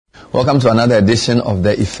Welcome to another edition of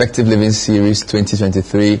the Effective Living Series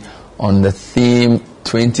 2023 on the theme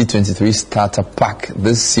 2023 Starter Pack.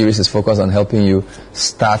 This series is focused on helping you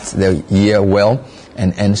start the year well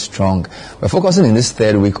and end strong. We're focusing in this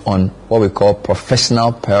third week on what we call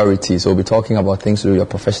professional priorities. So we'll be talking about things to do with your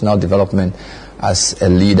professional development as a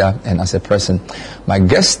leader and as a person. My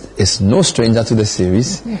guest is no stranger to the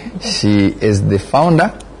series. She is the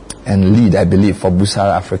founder and lead, I believe, for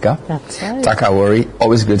Busara Africa. That's right. Taka Awori,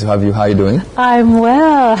 always great to have you. How are you doing? I'm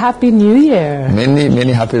well. Happy New Year.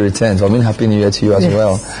 Many happy returns. I mean, happy New Year to you as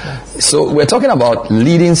well. Yes. So we're talking about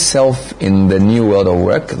leading self in the new world of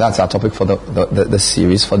work. That's our topic for the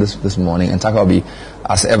series for this morning. And Taka will be,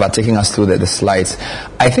 as ever, taking us through the slides.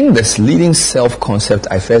 I think this leading self concept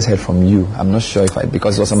I first heard from you. I'm not sure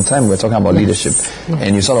because there was some time we were talking about leadership,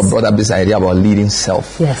 and you sort of brought up this idea about leading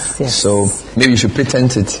self. Yes. So maybe you should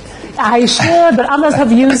patent it. I should, but others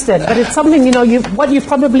have used it. But it's something, what you've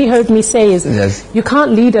probably heard me say is, you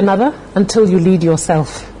can't lead another until you lead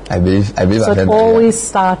yourself. I believe so I've heard it always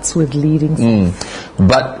starts with leading self.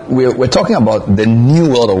 But we're talking about the new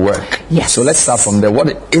world of work. Yes. So let's start from there.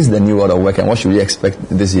 What is the new world of work and what should we expect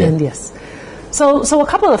this year? And yes. So a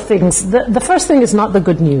couple of things. The first thing is not the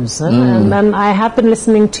good news. And I have been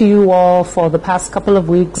listening to you all for the past couple of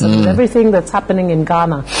weeks and everything that's happening in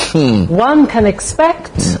Ghana. One can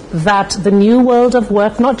expect that the new world of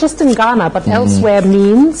work, not just in Ghana, but elsewhere,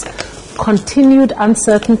 means continued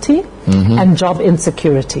uncertainty and job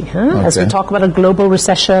insecurity. As we talk about a global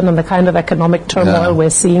recession and the kind of economic turmoil we're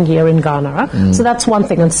seeing here in Ghana. So that's one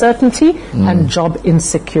thing, uncertainty and job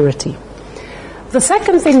insecurity. The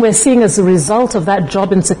second thing we're seeing as a result of that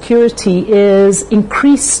job insecurity is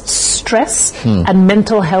increased stress and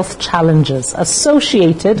mental health challenges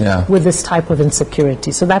associated with this type of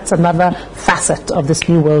insecurity. So that's another facet of this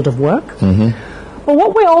new world of work. But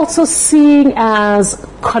what we're also seeing as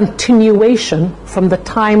continuation from the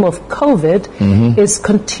time of COVID is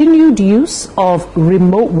continued use of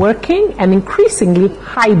remote working and increasingly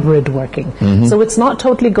hybrid working. So it's not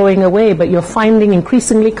totally going away, but you're finding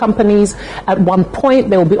increasingly companies at one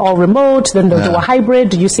point, they will be all remote, then they'll do a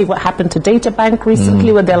hybrid. You see what happened to DataBank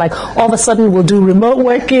recently where they're like, all of a sudden we'll do remote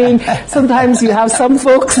working. Sometimes you have some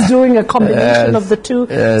folks doing a combination of the two.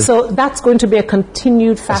 So that's going to be a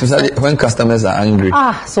continued facet. Especially when customers are angry.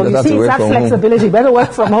 So you see, that flexibility. Better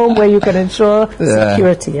work from home where you can ensure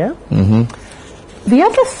security. The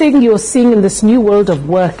other thing you're seeing in this new world of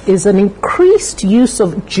work is an increased use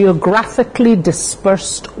of geographically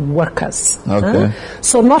dispersed workers.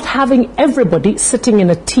 So not having everybody sitting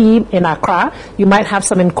in a team in Accra. You might have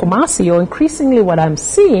some in Kumasi, or increasingly what I'm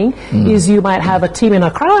seeing is you might have a team in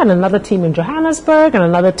Accra and another team in Johannesburg and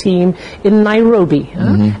another team in Nairobi.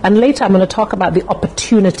 And later I'm going to talk about the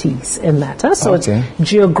opportunities in that. So it's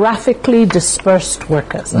geographically dispersed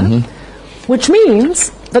workers. Which means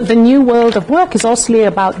that the new world of work is also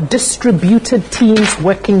about distributed teams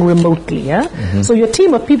working remotely. So your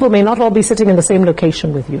team of people may not all be sitting in the same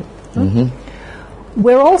location with you.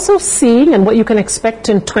 We're also seeing, and what you can expect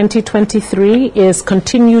in 2023 is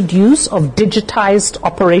continued use of digitized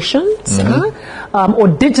operations or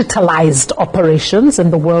digitalized operations in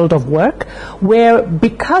the world of work, where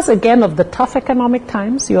because again of the tough economic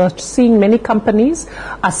times, you're seeing many companies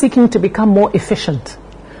are seeking to become more efficient,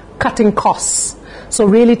 cutting costs. So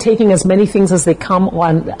really taking as many things as they can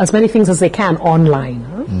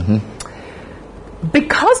online.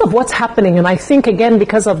 Because of what's happening, and I think again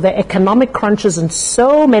because of the economic crunches in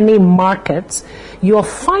so many markets, you're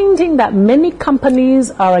finding that many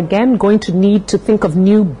companies are again going to need to think of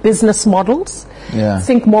new business models,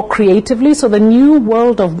 think more creatively. So the new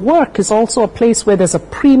world of work is also a place where there's a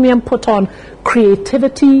premium put on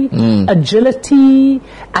creativity, agility,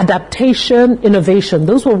 adaptation, innovation.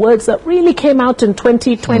 Those were words that really came out in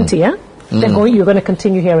 2020. You're going to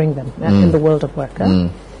continue hearing them in the world of work.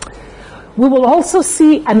 We will also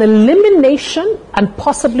see an elimination and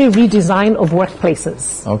possibly redesign of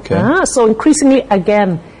workplaces. So increasingly,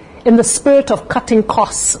 again, in the spirit of cutting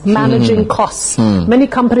costs, managing costs, many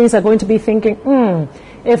companies are going to be thinking,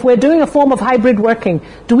 if we're doing a form of hybrid working,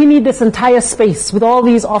 do we need this entire space with all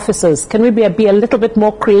these offices? Can we be a little bit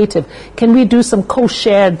more creative? Can we do some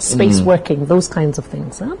co-shared space working? Those kinds of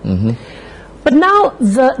things. But now,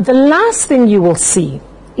 the last thing you will see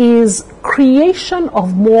is creation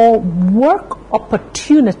of more work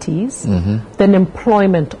opportunities than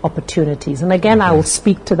employment opportunities. And again, I will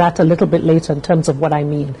speak to that a little bit later in terms of what I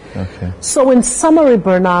mean. So in summary,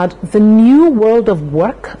 Bernard, the new world of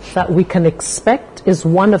work that we can expect is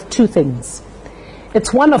one of two things.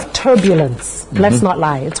 It's one of turbulence. Let's not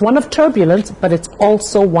lie. It's one of turbulence, but it's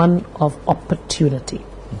also one of opportunity.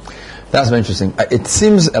 That's very interesting. It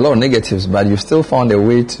seems a lot of negatives, but you still found a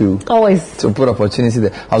way to Always. to put opportunity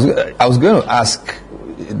there. I was going to ask,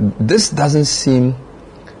 this doesn't seem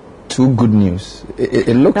too good news.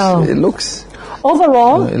 It looks. No. It looks.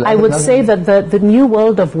 Overall, I would say that the new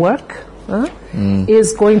world of work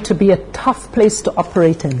is going to be a tough place to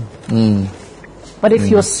operate in. But if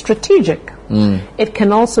you're strategic, it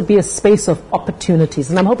can also be a space of opportunities.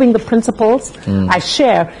 And I'm hoping the principles I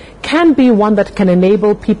share can be one that can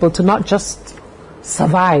enable people to not just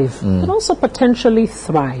survive, but also potentially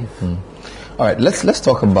thrive. All right, let's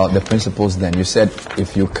talk about the principles then. You said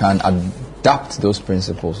if you can adopt those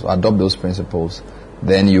principles,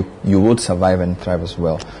 then you would survive and thrive as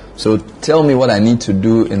well. So tell me what I need to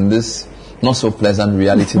do in this not so pleasant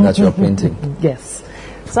reality that you're painting. Yes.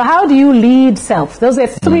 So how do you lead self? Those are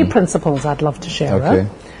three principles I'd love to share. Okay.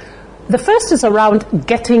 The first is around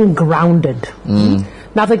getting grounded.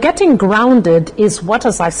 Now, the getting grounded is what,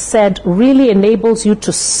 as I said, really enables you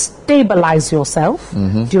to stabilize yourself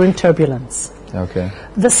during turbulence. Okay.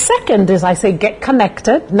 The second is, I say, get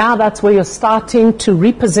connected. Now that's where you're starting to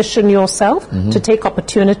reposition yourself to take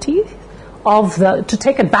opportunity to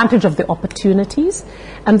take advantage of the opportunities.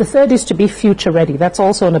 And the third is to be future ready. That's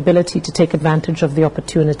also an ability to take advantage of the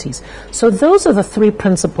opportunities. So those are the three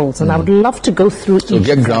principles, and I would love to go through So each.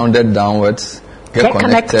 get grounded downwards, get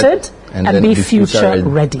connected, and then be future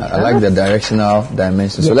ready. I like the directional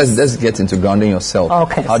dimension. So let's get into grounding yourself.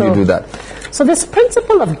 Okay, How do you do that? So this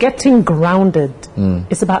principle of getting grounded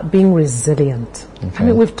is about being resilient. I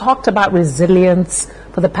mean, we've talked about resilience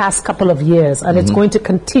for the past couple of years, and it's going to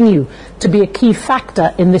continue to be a key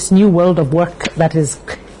factor in this new world of work that is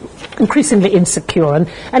increasingly insecure.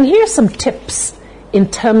 And here's some tips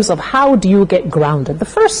in terms of how do you get grounded. The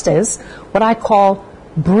first is what I call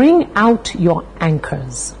bring out your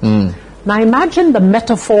anchors. Now imagine the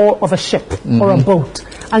metaphor of a ship or a boat,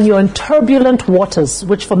 and you're in turbulent waters,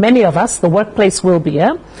 which for many of us, the workplace will be.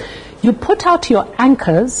 You put out your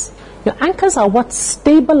anchors. Your anchors are what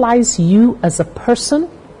stabilize you as a person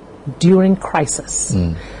during crisis.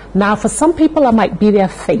 Now, for some people, it might be their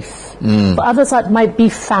faith. For others, it might be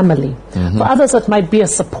family. For others, it might be a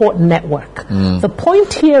support network. The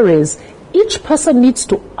point here is each person needs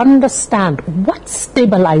to understand what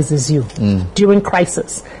stabilizes you during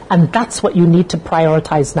crisis. And that's what you need to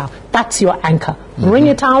prioritize now. That's your anchor. Bring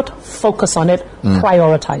it out, focus on it,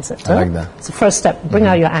 prioritize it. I like that. It's the first step. Bring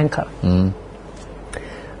out your anchor.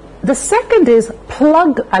 The second is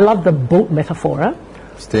plug. I love the boat metaphor.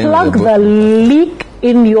 Plug the leak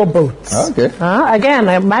in your boat. Okay. Again,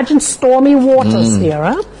 I imagine stormy waters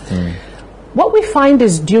here. What we find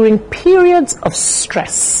is during periods of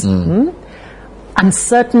stress,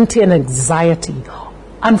 uncertainty and anxiety,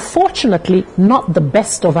 unfortunately, not the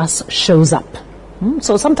best of us shows up.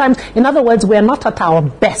 So sometimes, in other words, we're not at our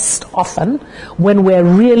best often when we're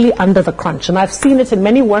really under the crunch. And I've seen it in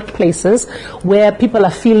many workplaces where people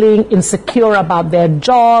are feeling insecure about their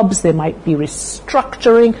jobs. They might be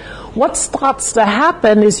restructuring. What starts to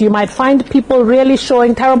happen is you might find people really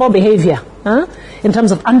showing terrible behavior in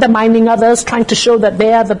terms of undermining others, trying to show that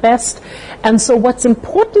they are the best. And so what's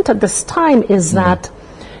important at this time is that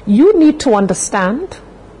you need to understand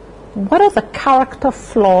what are the character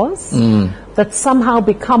flaws that somehow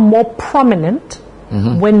become more prominent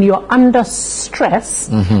when you're under stress,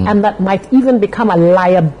 and that might even become a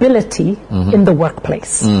liability in the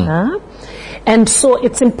workplace. And so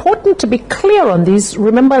it's important to be clear on these.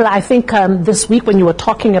 Remember, I think this week when you were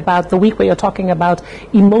talking about, the week where you're talking about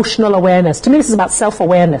emotional awareness, to me this is about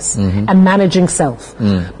self-awareness and managing self.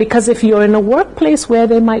 Because if you're in a workplace where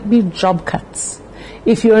there might be job cuts,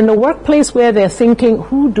 if you're in a workplace where they're thinking,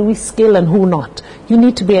 who do we skill and who not, you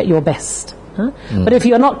need to be at your best. But if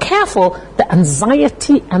you're not careful, the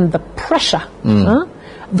anxiety and the pressure,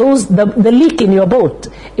 the leak in your boat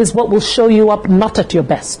is what will show you up not at your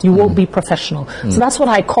best. You won't be professional. So that's what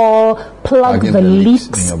I call plug the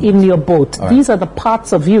leaks in your boat. These are the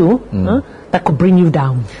parts of you that could bring you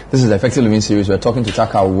down. This is the Effective Living series. We're talking to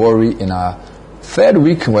Taka Awori in our third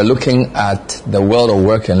week. We're looking at the world of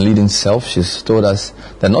work and leading self. She's told us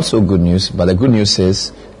the not so good news, but the good news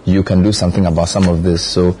is you can do something about some of this.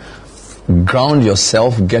 So ground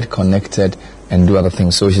yourself, get connected, and do other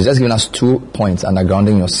things. So she's just given us 2 points under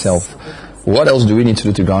grounding yourself. What else do we need to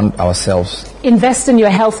do to ground ourselves? Invest in your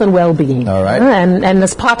health and well-being. All right. And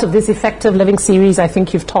as part of this Effective Living series, I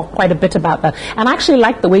think you've talked quite a bit about that. And I actually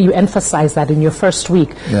like the way you emphasize that in your first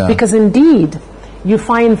week. Because indeed, you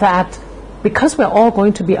find that because we're all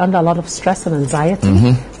going to be under a lot of stress and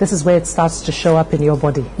anxiety, this is where it starts to show up in your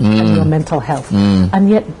body and your mental health. And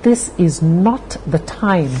yet this is not the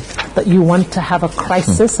time that you want to have a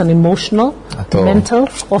crisis, an emotional, mental,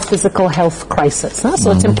 or physical health crisis. Huh?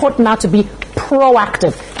 So it's important now to be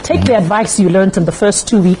proactive. Take the advice you learned in the first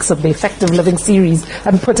 2 weeks of the Effective Living series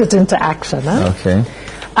and put it into action. Huh? Okay.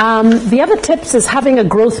 The other tips is having a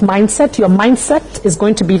growth mindset. Your mindset is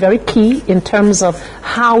going to be very key in terms of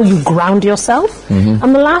how you ground yourself.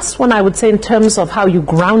 And the last one I would say in terms of how you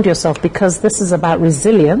ground yourself, because this is about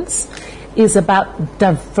resilience, is about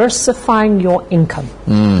diversifying your income.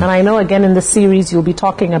 And I know again in the series you'll be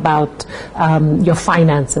talking about your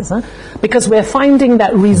finances, huh? Because we're finding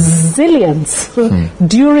that resilience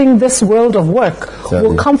during this world of work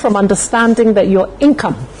will come from understanding that your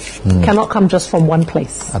income cannot come just from one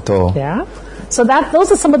place. At all. Yeah. So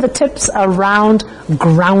those are some of the tips around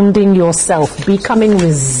grounding yourself, becoming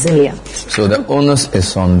resilient. So the onus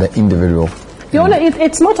is on the individual.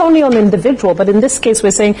 It's not only on the individual, but in this case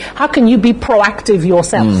we're saying, how can you be proactive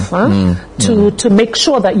yourself to make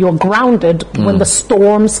sure that you're grounded when the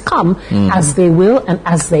storms come, as they will and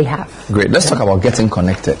as they have. Great. Let's talk about getting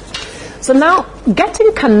connected. So now,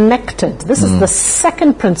 getting connected, this is the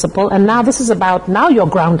second principle, and now this is about, now you're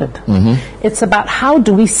grounded. It's about how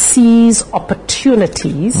do we seize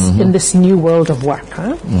opportunities in this new world of work.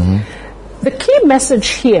 Huh? The key message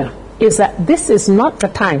here is that this is not the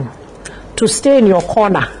time to stay in your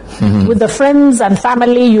corner with the friends and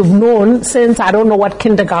family you've known since I don't know what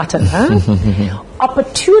kindergarten. Huh?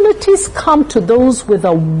 Opportunities come to those with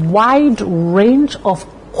a wide range of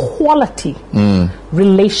quality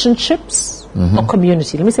relationships or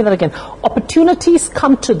community. Let me say that again. Opportunities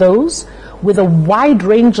come to those with a wide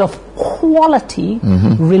range of quality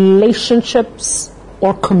relationships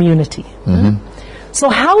or community. So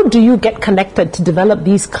how do you get connected to develop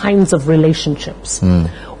these kinds of relationships?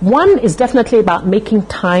 One is definitely about making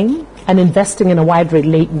time and investing in a wide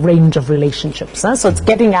range of relationships. Huh? So it's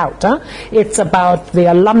getting out. Huh? It's about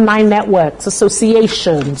the alumni networks,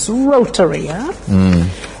 associations, Rotary. Huh?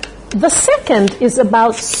 The second is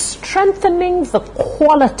about strengthening the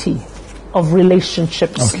quality of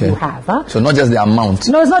relationships you have. Huh? So not just the amount.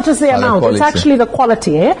 No, it's not just the amount. It's actually the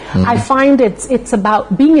quality. Eh? I find it's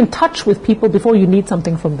about being in touch with people before you need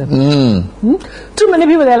something from them. Too many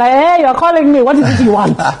people, they're like, hey, you're calling me. What is it you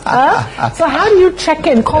want? So how do you check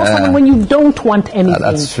in, call someone when you don't want anything?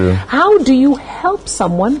 That's true. How do you help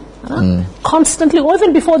someone constantly, or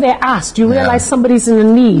even before they're asked? You realize somebody's in a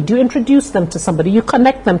need. You introduce them to somebody. You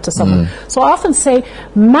connect them to someone. So I often say,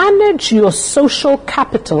 manage your social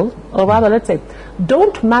capital, or rather, let's say,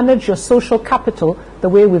 don't manage your social capital the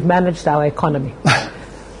way we've managed our economy.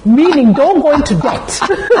 Meaning, don't go into debt.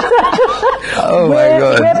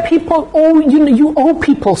 Where people owe, you owe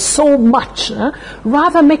people so much.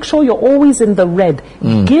 Rather, make sure you're always in the red.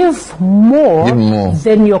 Give more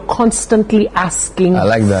than you're constantly asking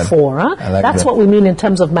for. That's what we mean in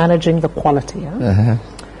terms of managing the quality.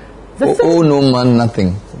 Owe no man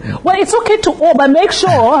nothing. Well, it's okay to owe, but make sure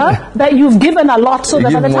that you've given a lot so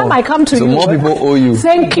that by the time I come to you... So more people owe you.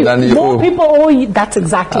 Thank you. More people owe you. That's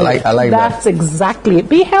exactly it. I like That's exactly it.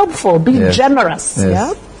 Be helpful. Be generous.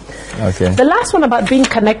 Yes. Yeah? Okay. The last one about being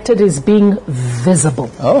connected is being visible.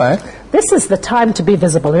 All right. This is the time to be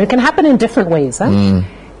visible. And it can happen in different ways. Huh?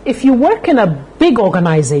 If you work in a big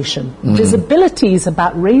organization, visibility is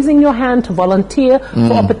about raising your hand to volunteer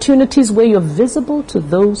for opportunities where you're visible to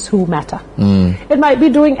those who matter. It might be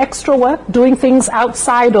doing extra work, doing things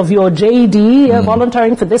outside of your JD,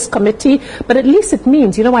 volunteering for this committee, but at least it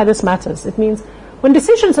means, you know why this matters? It means when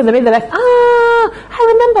decisions are made, they're like,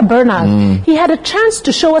 I remember Bernard. He had a chance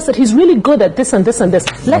to show us that he's really good at this and this and this.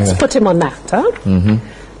 Let's put him on that. Huh?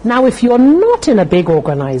 Now, if you're not in a big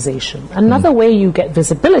organization, another way you get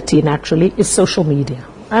visibility naturally is social media.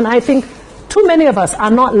 And I think too many of us are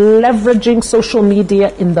not leveraging social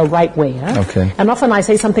media in the right way. And often I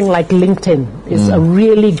say something like LinkedIn is a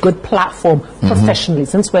really good platform professionally,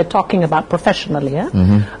 since we're talking about professionally.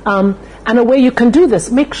 And a way you can do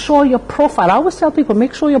this, make sure your profile, I always tell people,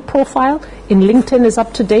 make sure your profile in LinkedIn is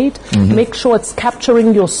up to date, make sure it's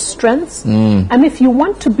capturing your strengths, and if you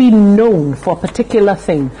want to be known for a particular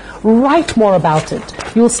thing, write more about it.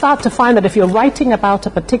 You'll start to find that if you're writing about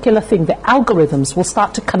a particular thing, the algorithms will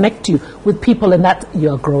start to connect you with people, and that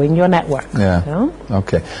you're growing your network.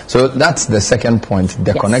 Okay, so that's the second point.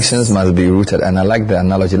 The connections must be rooted, and I like the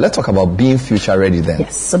analogy. Let's talk about being future ready then.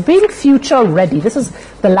 Yes, so being future ready, this is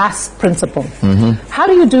the last principle. How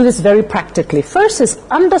do you do this very practically? First is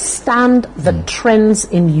understand the trends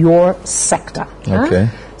in your sector.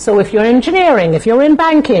 So if you're in engineering, if you're in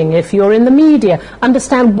banking, if you're in the media,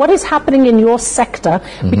 understand what is happening in your sector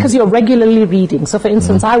because you're regularly reading. So for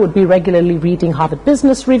instance, I would be regularly reading Harvard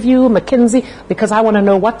Business Review, McKinsey, because I want to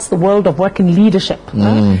know what's the world of work in leadership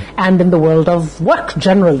and in the world of work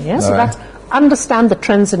generally. Yeah? So that's understand the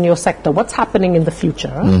trends in your sector, what's happening in the future.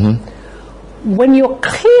 When you're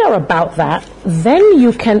clear about that, then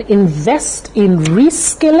you can invest in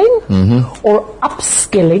reskilling or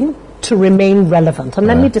upskilling to remain relevant. And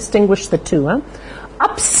let me distinguish the two.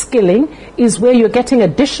 Upskilling is where you're getting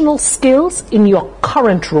additional skills in your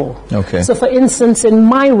current role. Okay. So for instance, in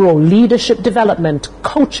my role, leadership development,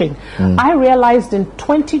 coaching, I realized in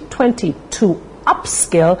 2020 to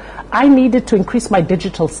upskill, I needed to increase my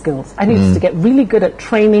digital skills. I needed to get really good at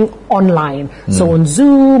training online. So on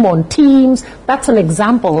Zoom, on Teams, that's an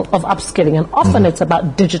example of upskilling. And often it's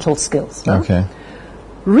about digital skills. Okay.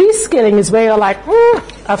 Reskilling is where you're like,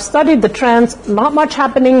 I've studied the trends, not much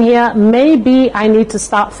happening here. Maybe I need to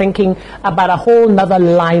start thinking about a whole nother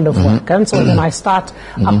line of work. And so then I start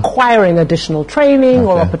acquiring additional training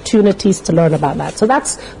or opportunities to learn about that. So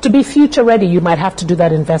that's to be future ready. You might have to do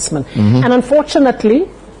that investment. And unfortunately,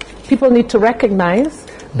 people need to recognize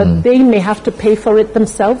that they may have to pay for it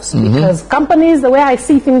themselves because companies, the way I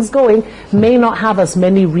see things going, may not have as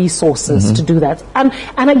many resources to do that.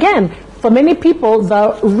 And again, for many people,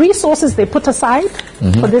 the resources they put aside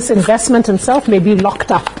for this investment in self may be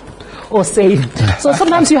locked up or saved. So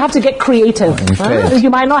sometimes you have to get creative.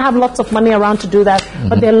 You might not have lots of money around to do that,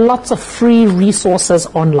 but there are lots of free resources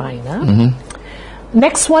online.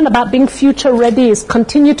 Next one about being future ready is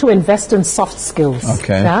continue to invest in soft skills.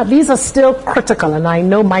 Okay. These are still critical, and I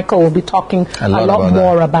know Michael will be talking a lot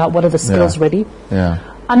more about what are the skills ready.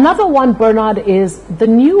 Another one, Bernard, is the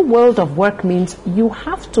new world of work means you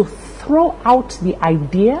have to throw out the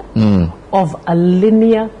idea of a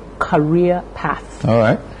linear career path. All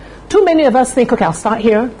right. Too many of us think, okay, I'll start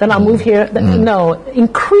here, then I'll move here. No,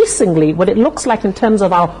 increasingly, what it looks like in terms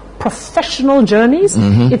of our professional journeys,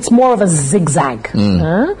 it's more of a zigzag.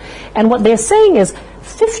 And what they're saying is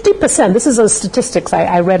 50%, this is a statistics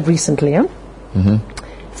I read recently,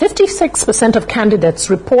 56% of candidates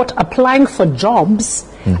report applying for jobs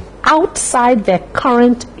outside their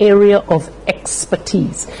current area of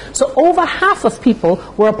expertise. So over half of people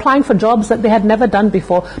were applying for jobs that they had never done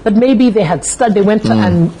before, but maybe they had studied, they went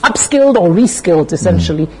and upskilled or reskilled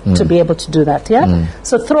essentially to be able to do that.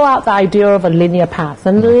 So throw out the idea of a linear path.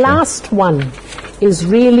 And the last one is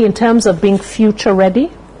really in terms of being future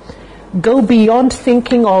ready, go beyond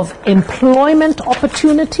thinking of employment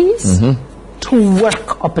opportunities to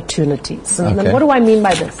work opportunities. And then what do I mean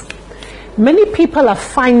by this? Many people are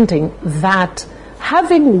finding that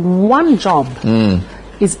having one job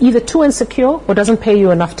is either too insecure or doesn't pay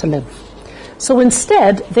you enough to live. So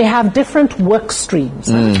instead, they have different work streams.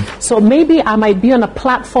 So maybe I might be on a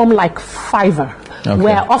platform like Fiverr,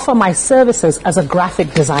 where I offer my services as a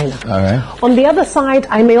graphic designer. On the other side,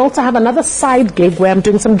 I may also have another side gig where I'm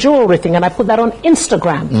doing some jewelry thing and I put that on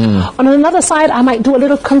Instagram. On another side, I might do a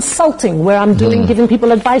little consulting where I'm doing giving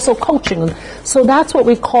people advice or coaching. So that's what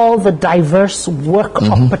we call the diverse work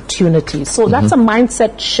opportunities. So that's a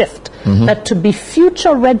mindset shift that to be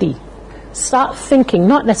future ready, start thinking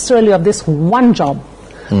not necessarily of this one job,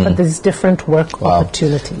 but there's different work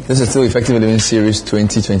opportunities. This is still Effective Living Series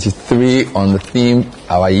 2023 on the theme,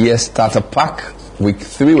 our year starter pack. Week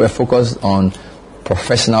 3, we're focused on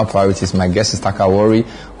professional priorities. My guest is Takawori,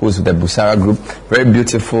 who's with the Busara Group. Very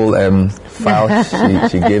beautiful file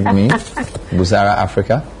she gave me, Busara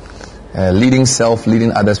Africa. Leading self,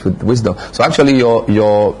 leading others with wisdom. So actually your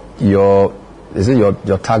is it your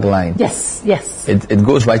tagline? Yes. It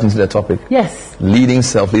goes right into the topic. Yes. Leading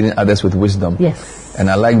self, leading others with wisdom. Yes. And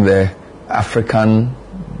I like the African,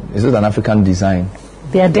 is it an African design?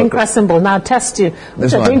 The Adinkra symbol. Now test you.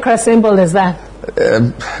 Which Adinkra symbol is that?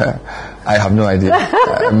 I have no idea.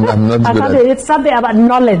 I'm not good at it. It's something about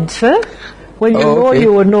knowledge. Huh? When you know,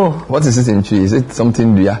 you will know. What is it in tree? Is it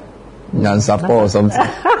something Nyansapo or something?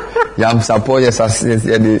 Yamsapo, yes,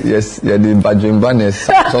 the Bajimban,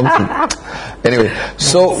 something. Anyway,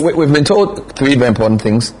 so we've been told 3 very important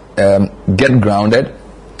things. Get grounded,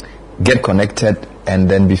 get connected, and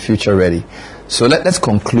then be future ready. So let's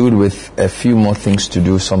conclude with a few more things to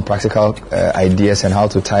do, some practical ideas and how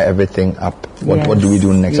to tie everything up. What do we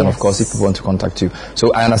do next? And of course, if people want to contact you.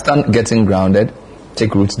 So I understand getting grounded,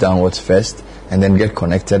 take roots downwards first, and then get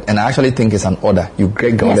connected. And I actually think it's an order. You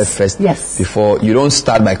get grounded first before, you don't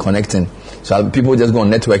start by connecting. So people just go on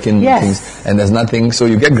networking meetings and there's nothing. So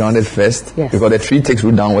you get grounded first because the tree takes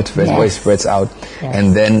root downwards first before it spreads out.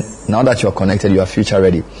 And then now that you're connected, you are future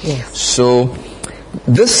ready. So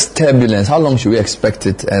This turbulence, how long should we expect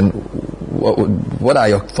it, and what are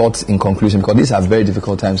your thoughts in conclusion? Because these are very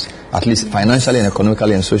difficult times, at least financially and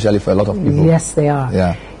economically and socially for a lot of people. Yes, they are.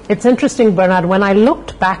 Yeah. It's interesting, Bernard, when I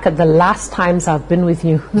looked back at the last times I've been with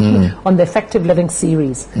you on the Effective Living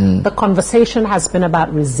series, the conversation has been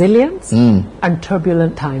about resilience and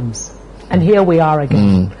turbulent times. And here we are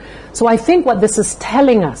again. So I think what this is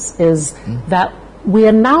telling us is that we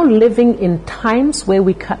are now living in times where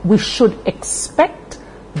we should expect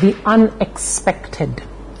the unexpected.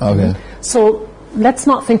 Okay. So let's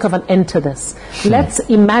not think of an end to this. Let's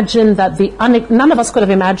imagine that none of us could have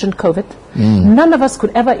imagined COVID. None of us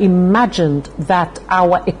could ever imagined that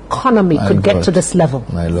our economy could get to this level.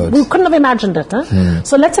 My Lord. We couldn't have imagined it.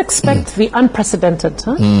 So let's expect the unprecedented.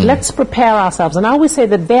 Let's prepare ourselves. And I always say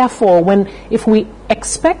that therefore, if we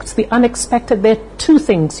expect the unexpected, there are two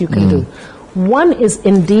things you can do. One is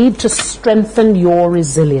indeed to strengthen your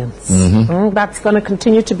resilience. That's going to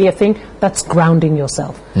continue to be a thing. That's grounding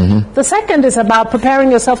yourself. The second is about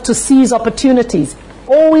preparing yourself to seize opportunities.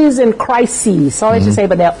 Always in crises, sorry to say,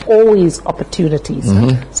 but there are always opportunities.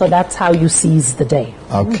 So that's how you seize the day.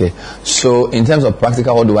 Okay. So in terms of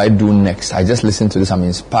practical, what do I do next? I just listened to this. I'm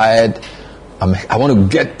inspired. I want to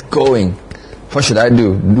get going. What should I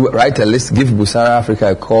do? Write a list, give Busara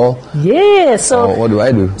Africa a call? Yeah, so... Or what do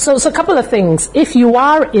I do? So a couple of things. If you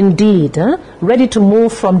are indeed ready to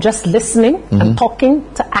move from just listening and talking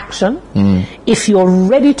to action, if you're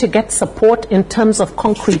ready to get support in terms of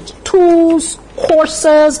concrete tools,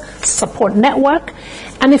 courses, support network,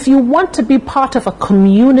 and if you want to be part of a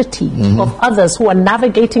community of others who are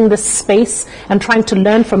navigating this space and trying to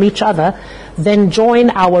learn from each other, then join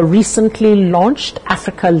our recently launched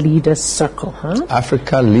Africa Leaders Circle.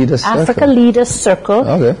 Africa Leaders Circle? Africa Leaders Circle.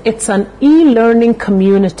 Okay. It's an e-learning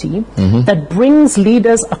community that brings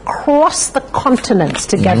leaders across the continents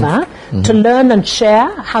together to learn and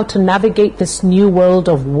share how to navigate this new world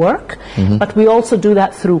of work. But we also do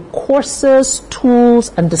that through courses,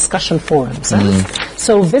 tools, and discussion forums.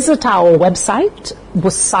 So visit our website,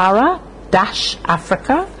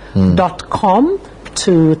 busara-africa.com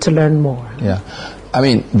to learn more. Yeah. I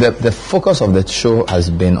mean, the focus of the show has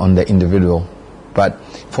been on the individual. But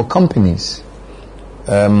for companies,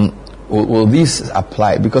 will these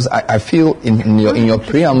apply? Because I feel in your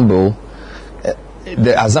preamble,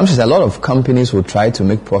 the assumption is a lot of companies will try to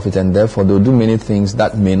make profit, and therefore they'll do many things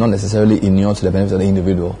that may not necessarily inure to the benefit of the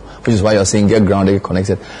individual, which is why you're saying get grounded, get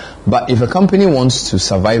connected. But if a company wants to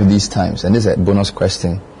survive these times, and this is a bonus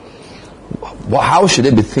question, how should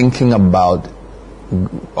they be thinking about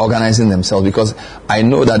organizing themselves? Because I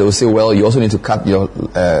know that they'll say, well, you also need to cut your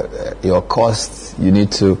costs, you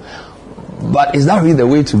need to... But is that really the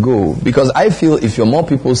way to go? Because I feel if you're more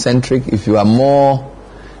people-centric, if you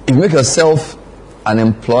make yourself an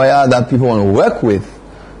employer that people want to work with,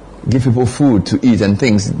 give people food to eat and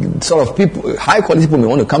things, sort of people, high-quality people may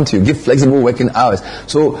want to come to you, give flexible working hours.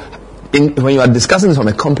 So when you are discussing this from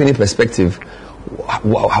a company perspective,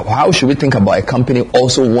 how should we think about a company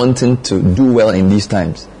also wanting to do well in these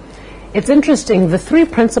times? It's interesting. The three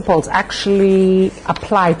principles actually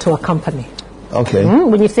apply to a company. Okay.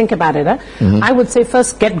 When you think about it, I would say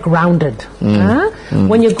first get grounded.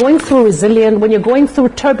 When you're going through when you're going through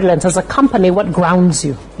turbulence as a company, what grounds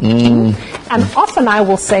you? And often I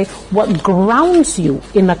will say what grounds you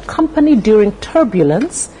in a company during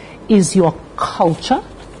turbulence is your culture,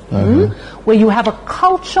 where you have a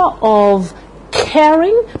culture of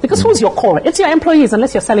caring, because who's your core? It's your employees,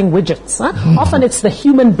 unless you're selling widgets. Often it's the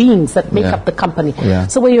human beings that make up the company.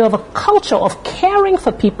 So where you have a culture of caring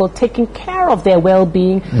for people, taking care of their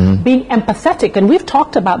well-being, being empathetic, and we've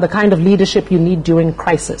talked about the kind of leadership you need during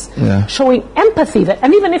crisis. Showing empathy,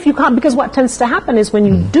 and even if you can't, because what tends to happen is when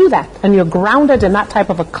you do that and you're grounded in that type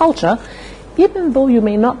of a culture, even though you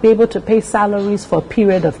may not be able to pay salaries for a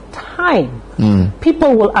period of time,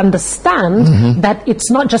 people will understand that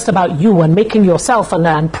it's not just about you and making yourself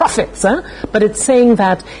and profits, but it's saying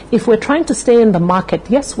that if we're trying to stay in the market,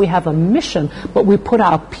 yes, we have a mission, but we put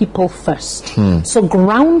our people first. So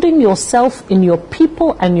grounding yourself in your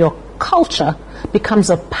people and your culture becomes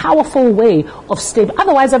a powerful way of stable.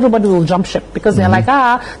 Otherwise, everybody will jump ship because they're like,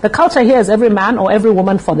 the culture here is every man or every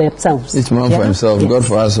woman for themselves. Each man for himself, God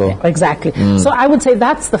for us all. Yeah, exactly. So I would say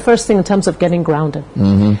that's the first thing in terms of getting grounded.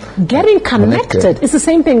 Getting connected is the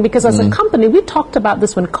same thing, because as a company, we talked about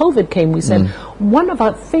this when COVID came. We said one of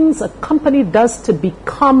our things a company does to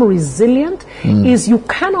become resilient is you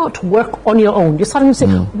cannot work on your own. You're starting to say,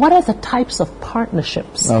 what are the types of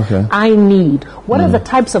partnerships I need? What are the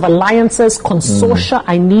types of alliances, consortia consortia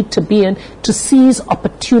I need to be in to seize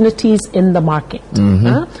opportunities in the market?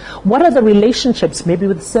 What are the relationships, maybe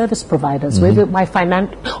with service providers, maybe with my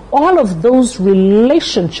all of those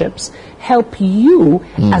relationships help you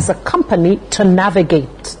as a company to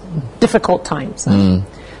navigate difficult times.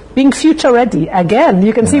 Being future ready, again,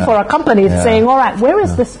 you can see for a company, it's saying, all right, where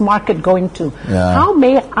is this market going to? How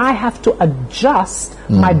may I have to adjust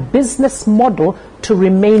my business model to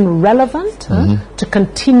remain relevant, to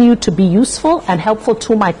continue to be useful and helpful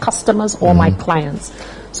to my customers or my clients?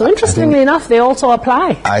 So interestingly enough, they also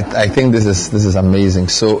apply. I think this is amazing.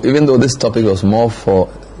 So even though this topic was more for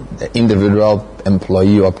the individual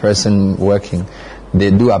employee or person working, they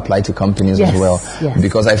do apply to companies as well.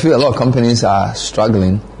 Because I feel a lot of companies are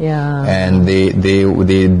struggling and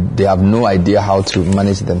they have no idea how to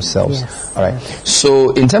manage themselves. All right.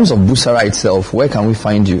 So in terms of Busara itself, where can we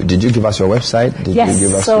find you? Did you give us your website? Did you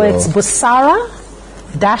give us it's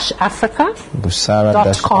Busara-Africa.com.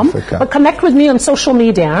 Busara-Africa. But connect with me on social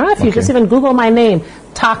media. If you just even Google my name,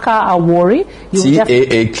 Taka Awori. Taaka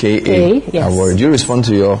Awori. Do you respond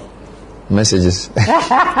to your messages? If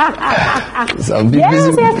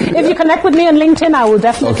you connect with me on LinkedIn, I will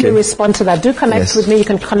definitely respond to that. Do connect with me. You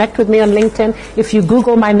can connect with me on LinkedIn. If you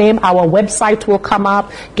Google my name, our website will come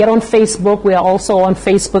up. Get on Facebook. We are also on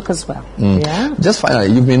Facebook as well. Just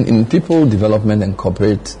finally, you've been in people development and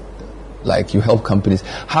corporate, like you help companies.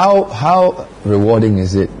 How rewarding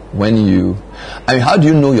is it when how do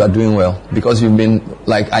you know you are doing well? Because you've been,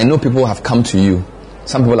 I know people have come to you.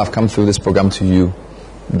 Some people have come through this program to you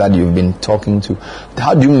that you've been talking to.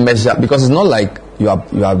 How do you measure? Because it's not like you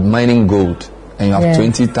are mining gold and you have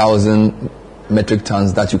 20,000 metric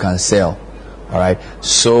tons that you can sell. All right.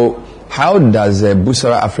 So how does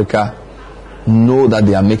Busara Africa know that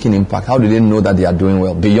they are making impact? How do they know that they are doing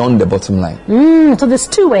well beyond the bottom line? So there's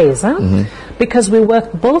two ways, because we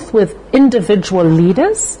work both with individual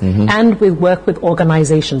leaders and we work with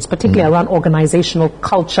organizations, particularly around organizational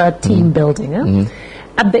culture, team building.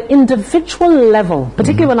 At the individual level,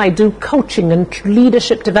 particularly when I do coaching and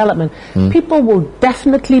leadership development, people will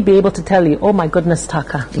definitely be able to tell you, oh my goodness,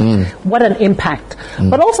 Taka, what an impact.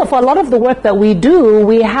 But also for a lot of the work that we do,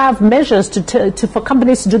 we have measures for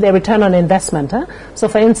companies to do their return on investment. So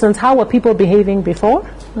for instance, how were people behaving before?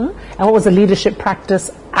 And what was the leadership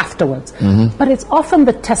practice afterwards? But it's often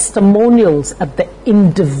the testimonials at the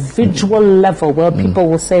individual level where people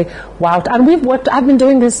will say, wow, and I've been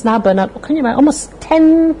doing this now, Bernard, can you imagine, almost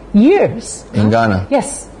 10 years. In Ghana?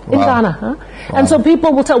 Yes, in Ghana. And so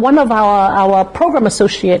people will tell, one of our program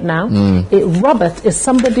associate now, Robert, is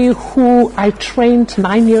somebody who I trained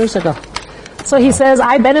 9 years ago. So he says,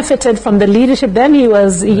 I benefited from the leadership. Then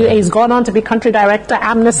he's gone on to be country director,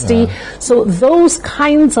 Amnesty. So those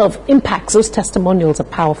kinds of impacts, those testimonials are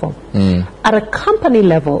powerful. At a company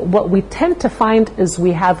level, what we tend to find is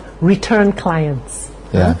we have return clients.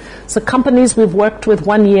 So companies we've worked with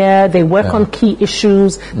 1 year, they work on key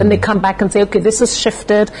issues, then they come back and say, okay, this has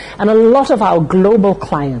shifted. And a lot of our global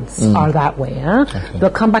clients are that way.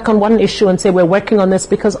 They'll come back on one issue and say, we're working on this,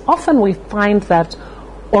 because often we find that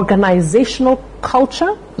organizational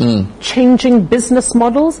culture, changing business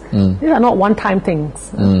models, these are not one-time things.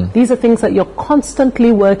 These are things that you're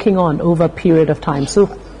constantly working on over a period of time. So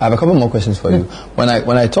I have a couple more questions for you. When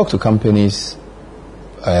I talk to companies,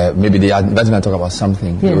 maybe they are inviting me to talk about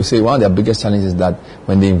something, they will say one of their biggest challenges is that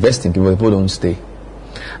when they invest in people don't stay.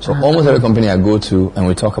 So almost every company I go to and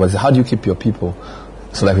we talk about it, how do you keep your people?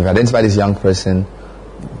 So like we've identified this young person,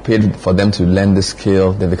 paid for them to learn the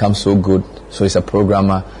skill, they become so good, so it's a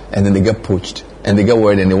programmer, and then they get poached and they get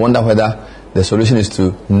worried and they wonder whether the solution is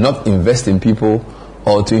to not invest in people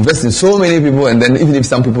or to invest in so many people, and then even if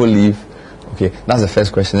some people leave. Okay, that's the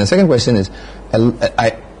first question. The second question is,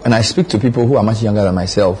 when I speak to people who are much younger than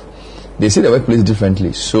myself, they see the workplace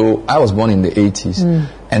differently. So I was born in the 80s,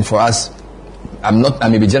 and for us, I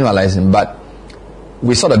may be generalizing, but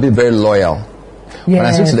we sort of be very loyal. When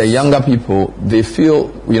I speak to the younger people, they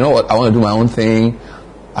feel, you know what, I want to do my own thing.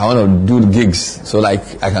 I want to do gigs. So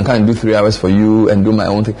like, I can kind of do 3 hours for you and do my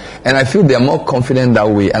own thing. And I feel they're more confident that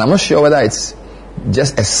way. And I'm not sure whether it's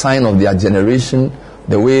just a sign of their generation,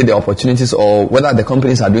 the way the opportunities, or whether the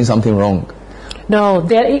companies are doing something wrong. No,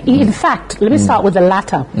 in fact, let me start with the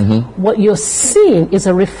latter. What you're seeing is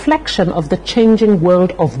a reflection of the changing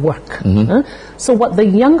world of work. So what the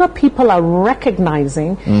younger people are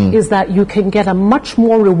recognizing is that you can get a much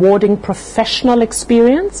more rewarding professional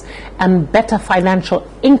experience and better financial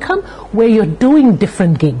income where you're doing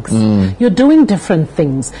different gigs. You're doing different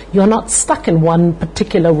things. You're not stuck in one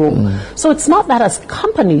particular role. So it's not that as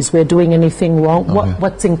companies we're doing anything wrong.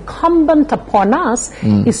 What's incumbent upon us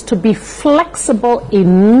is to be flexible flexible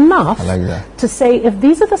enough I like that. to say, if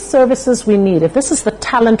these are the services we need, if this is the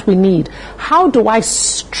talent we need, how do I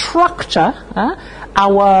structure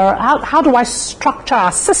how do I structure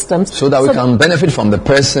our systems so that we can benefit from the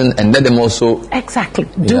person and let them also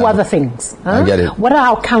do other things? I get it. What are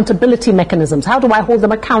our accountability mechanisms? How do I hold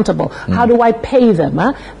them accountable? How do I pay them?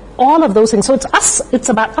 All of those things. So it's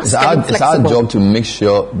about us getting flexible. It's our job to make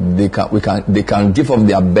sure they can give of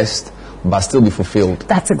their best but still be fulfilled.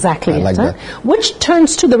 That's exactly it. Like that. Which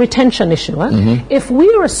turns to the retention issue. If we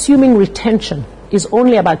are assuming retention is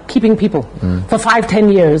only about keeping people for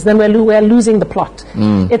 5-10 years, then we're losing the plot.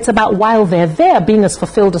 It's about, while they're there, being as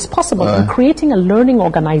fulfilled as possible and creating a learning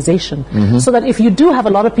organization so that if you do have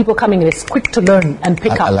a lot of people coming in, it's quick to learn and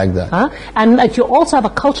pick up. I like that. And like, you also have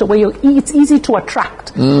a culture where it's easy to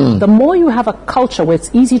attract. The more you have a culture where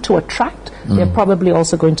it's easy to attract, they're probably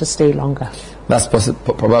also going to stay longer. That's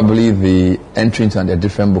probably the entry into a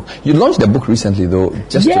different book. You launched the book recently, though.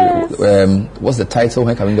 What's the title?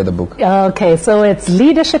 When can we get the book? Okay, so it's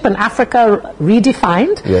Leadership in Africa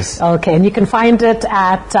Redefined. Yes. Okay, and you can find it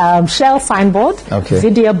at Shell Signboard,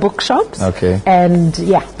 Video Bookshops. Okay. And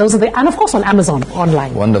those are and of course on Amazon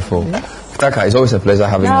online. Wonderful. Taka, it's always a pleasure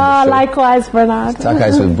having you on the show. Likewise, Bernard. Taka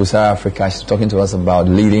is with Busara Africa. She's talking to us about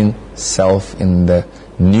leading self in the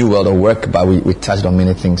new world of work, but we touched on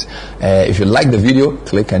many things. If you like the video,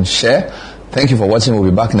 click and share. Thank you for watching. We'll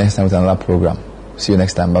be back next time with another program. See you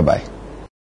next time. Bye-bye.